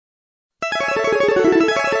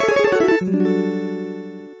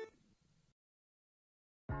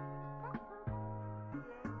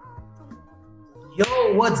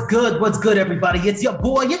What's good? What's good, everybody? It's your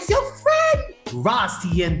boy, it's your friend, Ras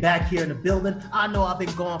Tien, back here in the building. I know I've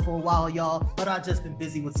been gone for a while, y'all, but I've just been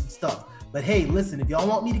busy with some stuff. But hey, listen, if y'all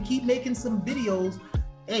want me to keep making some videos,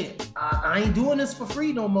 hey, I ain't doing this for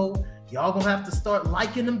free no more. Y'all gonna have to start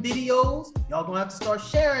liking them videos. Y'all gonna have to start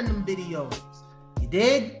sharing them videos. You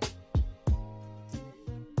dig?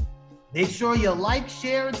 Make sure you like,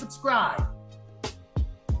 share, and subscribe.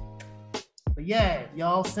 But yeah,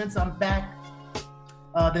 y'all, since I'm back,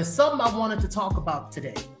 there's something I wanted to talk about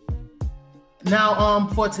today. Now,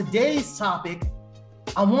 for today's topic,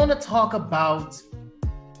 I want to talk about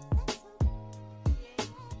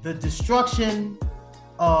the destruction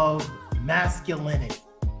of masculinity.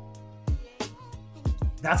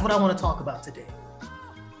 That's what I want to talk about today.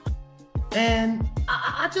 And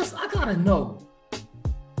I gotta know,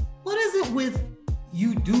 what is it with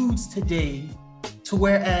you dudes today to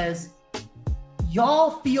whereas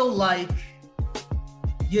y'all feel like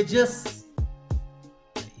you just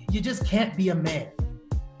can't be a man?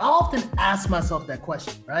 I often ask myself that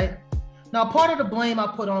question, right? Now, part of the blame I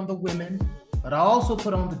put on the women, but I also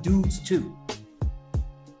put on the dudes too,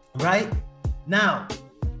 right? Now,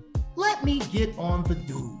 let me get on the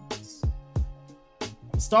dudes.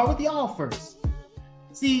 Start with y'all first.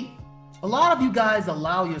 See, a lot of you guys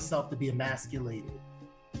allow yourself to be emasculated.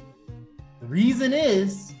 The reason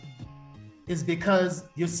is because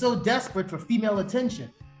you're so desperate for female attention.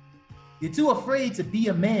 You're too afraid to be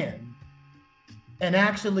a man and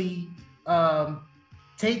actually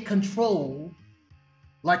take control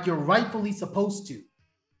like you're rightfully supposed to.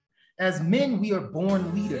 As men, we are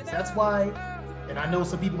born leaders. That's why, and I know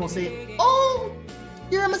some people will say, oh,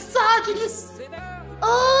 you're a misogynist.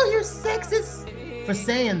 Oh, you're sexist for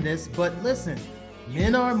saying this. But listen,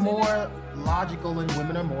 men are more logical and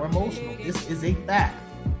women are more emotional. This is a fact.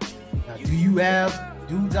 Now, do you have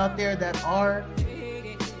dudes out there that are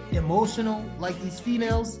emotional like these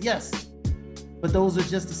females? Yes, but those are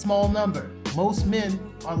just a small number. Most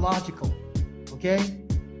men are logical, okay?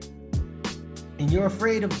 And you're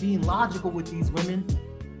afraid of being logical with these women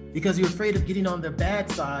because you're afraid of getting on their bad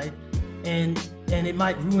side, and it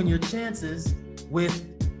might ruin your chances with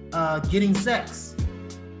getting sex,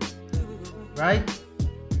 right?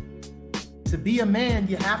 To be a man,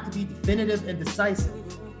 you have to be definitive and decisive.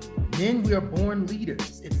 Men, we are born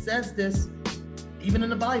leaders. It says this even in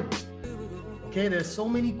the Bible. Okay, there's so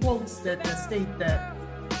many quotes that state that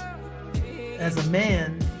as a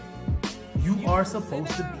man, you are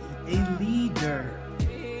supposed to be a leader.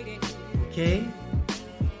 Okay?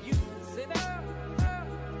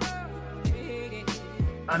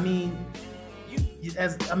 I mean,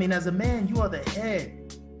 as a man, you are the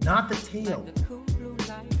head, not the tail.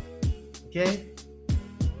 Okay?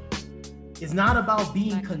 It's not about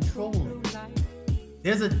being controlling.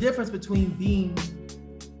 There's a difference between being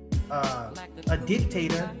a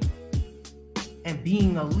dictator and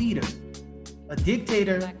being a leader. A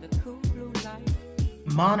dictator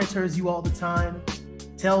monitors you all the time,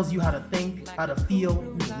 tells you how to think, how to feel,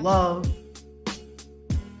 who to love,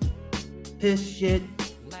 piss shit.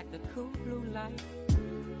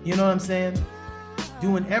 You know what I'm saying?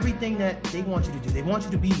 Doing everything that they want you to do. They want you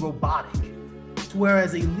to be robotic. To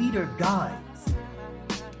whereas a leader guides.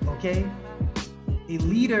 Okay? A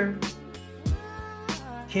leader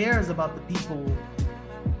cares about the people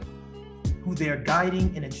who they're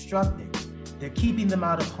guiding and instructing. They're keeping them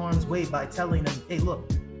out of harm's way by telling them, hey, look,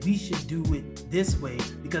 we should do it this way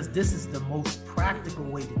because this is the most practical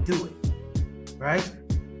way to do it, right?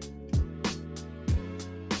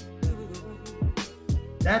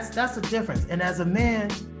 That's the difference. And as a man,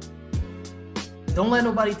 don't let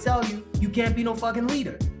nobody tell you you can't be no fucking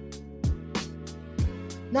leader.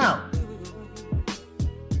 Now,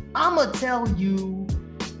 I'm gonna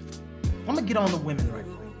get on the women right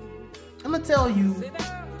quick. I'm gonna tell you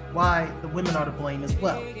why the women are to blame as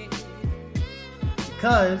well.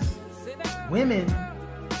 Because women,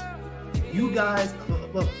 you guys,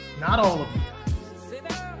 look, not all of you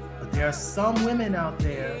guys, but there are some women out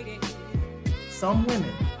there, some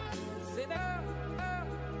women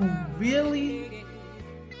who really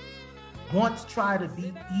want to try to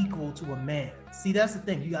be equal to a man. See, that's the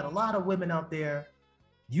thing. You got a lot of women out there.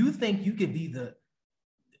 You think you could be the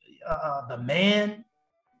man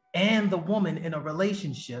and the woman in a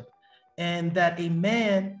relationship, and that a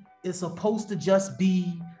man is supposed to just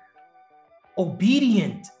be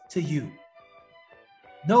obedient to you.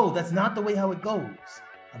 No, that's not the way how it goes.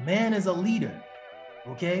 A man is a leader,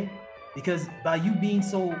 okay? Because by you being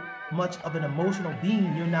so much of an emotional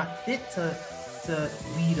being, you're not fit to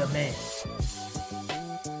lead a man.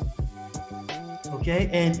 Okay,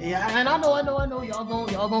 and I know,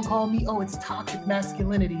 y'all gonna call me, oh, it's toxic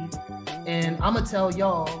masculinity, and I'm gonna tell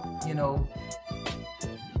y'all, you know,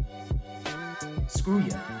 screw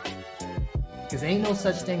you, because ain't no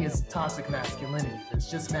such thing as toxic masculinity. It's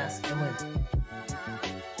just masculinity.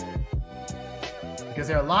 Because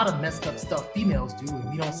there are a lot of messed up stuff females do,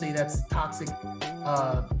 and we don't say that's toxic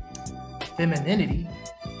femininity.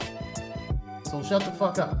 So shut the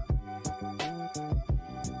fuck up.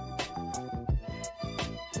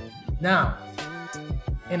 Now,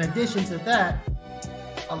 in addition to that,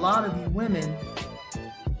 a lot of you women,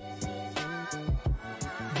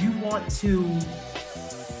 you want to,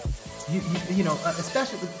 you know,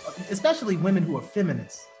 especially women who are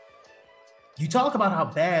feminists. You talk about how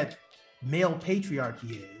bad male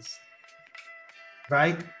patriarchy is,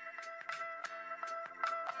 right?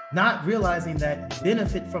 Not realizing that you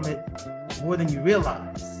benefit from it more than you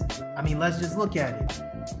realize. I mean, let's just look at it.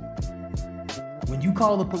 When you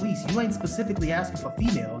call the police, you ain't specifically asking for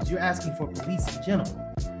females, you're asking for police in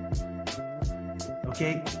general.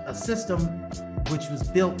 Okay, a system which was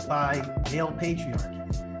built by male patriarchy.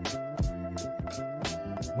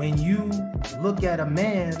 When you look at a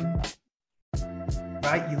man,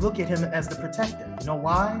 right, you look at him as the protector. You know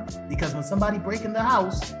why? Because when somebody breaks in the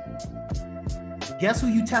house, guess who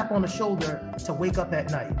you tap on the shoulder to wake up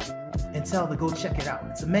at night and tell to go check it out?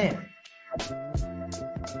 It's a man,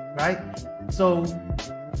 right? So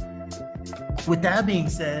with that being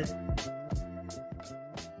said,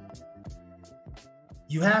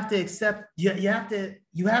 you have to accept, you have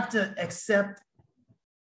to accept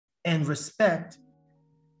and respect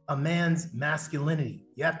a man's masculinity.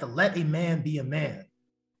 You have to let a man be a man.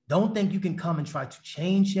 Don't think you can come and try to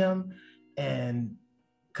change him and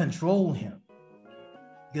control him.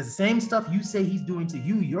 Because the same stuff you say he's doing to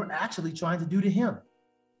you, you're actually trying to do to him.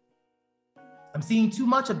 I'm seeing too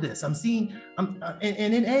much of this. And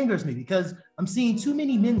it angers me because I'm seeing too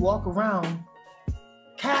many men walk around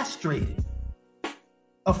castrated,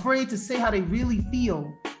 afraid to say how they really feel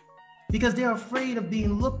because they're afraid of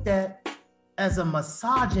being looked at as a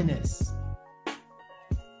misogynist,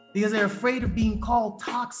 because they're afraid of being called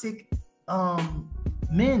toxic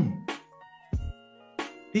men,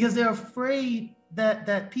 because they're afraid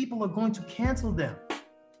that people are going to cancel them.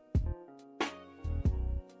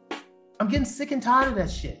 I'm getting sick and tired of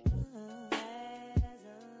that shit.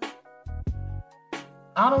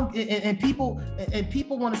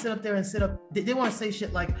 People want to sit up there and they want to say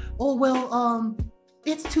shit like, oh, well,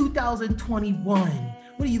 it's 2021.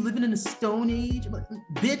 What are you, living in a stone age?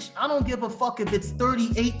 Bitch, I don't give a fuck if it's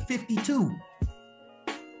 3852.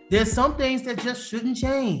 There's some things that just shouldn't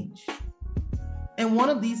change. And one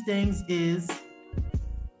of these things is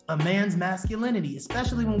a man's masculinity,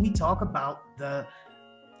 especially when we talk about the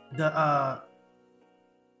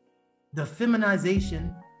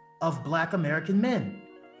feminization of Black American men.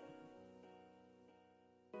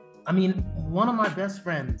 I mean, one of my best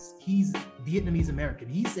friends, he's Vietnamese American.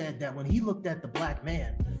 He said that when he looked at the Black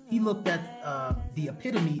man, he looked at the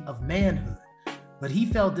epitome of manhood, but he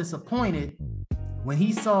felt disappointed when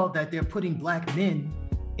he saw that they're putting Black men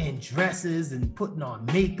in dresses and putting on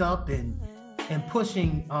makeup and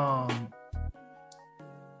pushing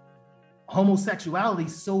homosexuality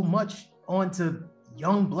so much onto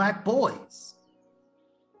young Black boys.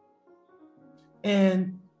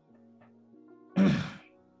 And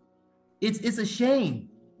it's a shame,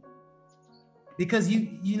 because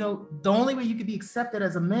you know the only way you could be accepted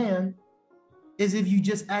as a man is if you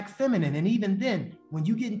just act feminine. And even then, when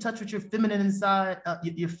you get in touch with your feminine side,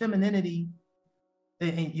 your femininity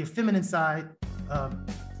and your feminine side,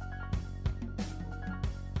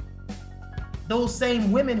 those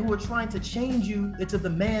same women who are trying to change you into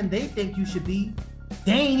the man they think you should be,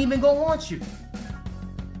 they ain't even gonna want you.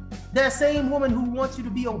 That same woman who wants you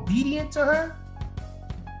to be obedient to her,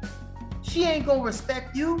 she ain't gonna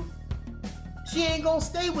respect you. She ain't gonna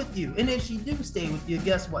stay with you. And if she do stay with you,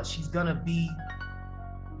 guess what? She's gonna be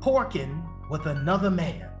porking with another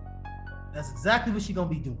man. That's exactly what she's gonna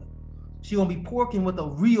be doing. She's gonna be porking with a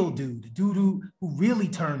real dude, a dude who really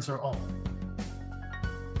turns her on.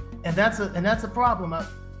 And that's a problem. I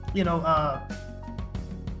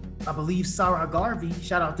believe Sarah Garvey,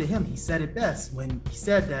 shout out to him, he said it best when he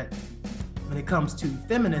said that when it comes to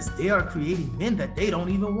feminists, they are creating men that they don't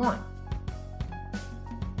even want.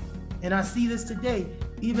 And I see this today,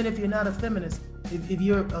 even if you're not a feminist, if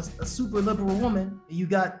you're a super liberal woman, you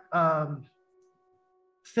got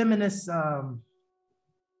feminist,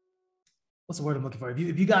 what's the word I'm looking for?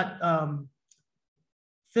 If you got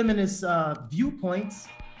feminist viewpoints,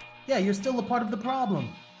 yeah, you're still a part of the problem,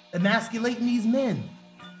 emasculating these men.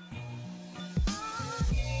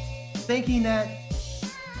 Thinking that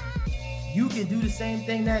you can do the same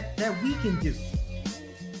thing that we can do.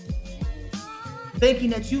 Thinking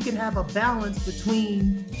that you can have a balance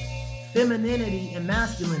between femininity and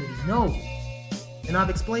masculinity. No. And I've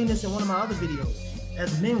explained this in one of my other videos.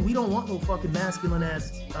 As men, we don't want no fucking masculine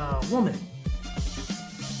ass woman.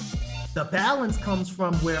 The balance comes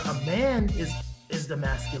from where a man is the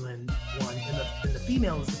masculine one and the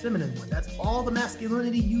female is the feminine one. That's all the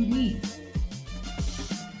masculinity you need.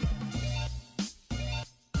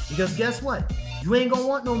 Because guess what? You ain't gonna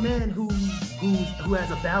want no man who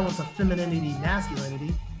has a balance of femininity,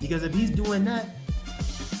 masculinity. Because if he's doing that,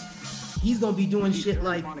 he's gonna be doing shit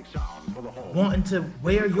like wanting to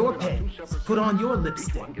wear your pants, put on your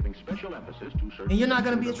lipstick, and you're not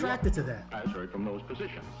gonna be attracted to that.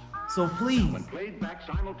 So please,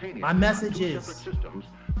 my message is,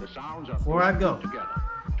 before I go,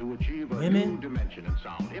 women,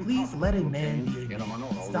 please let a man be a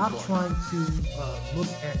man. Stop trying to look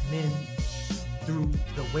at men through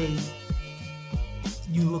the way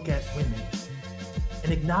you look at women,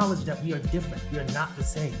 and acknowledge that we are different. We are not the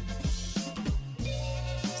same.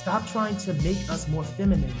 Stop trying to make us more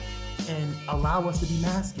feminine and allow us to be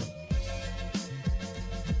masculine.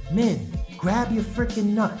 Men, grab your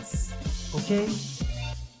freaking nuts, okay?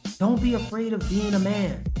 Don't be afraid of being a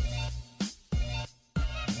man,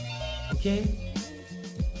 okay?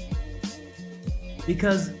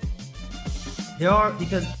 Because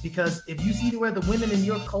if you see where the women in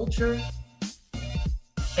your culture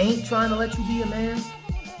ain't trying to let you be a man,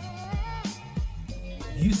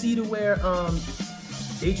 you see to where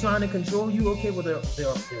they trying to control you, okay, well,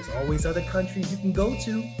 there's always other countries you can go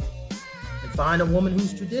to and find a woman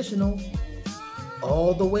who's traditional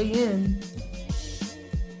all the way in.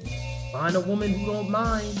 Find a woman who don't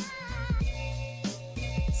mind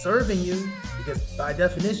serving you, because by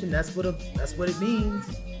definition, that's what it means.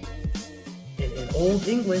 In Old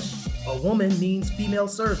English, a woman means female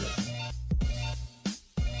servant.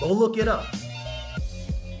 Go look it up.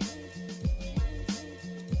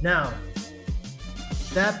 Now,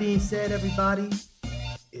 that being said, everybody,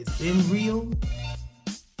 it's been real,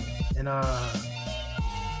 and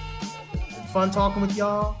fun talking with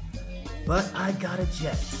y'all, but I got a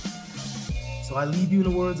jet. So I leave you in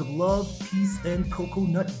the words of love, peace, and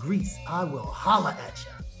coconut grease. I will holla at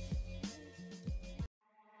ya.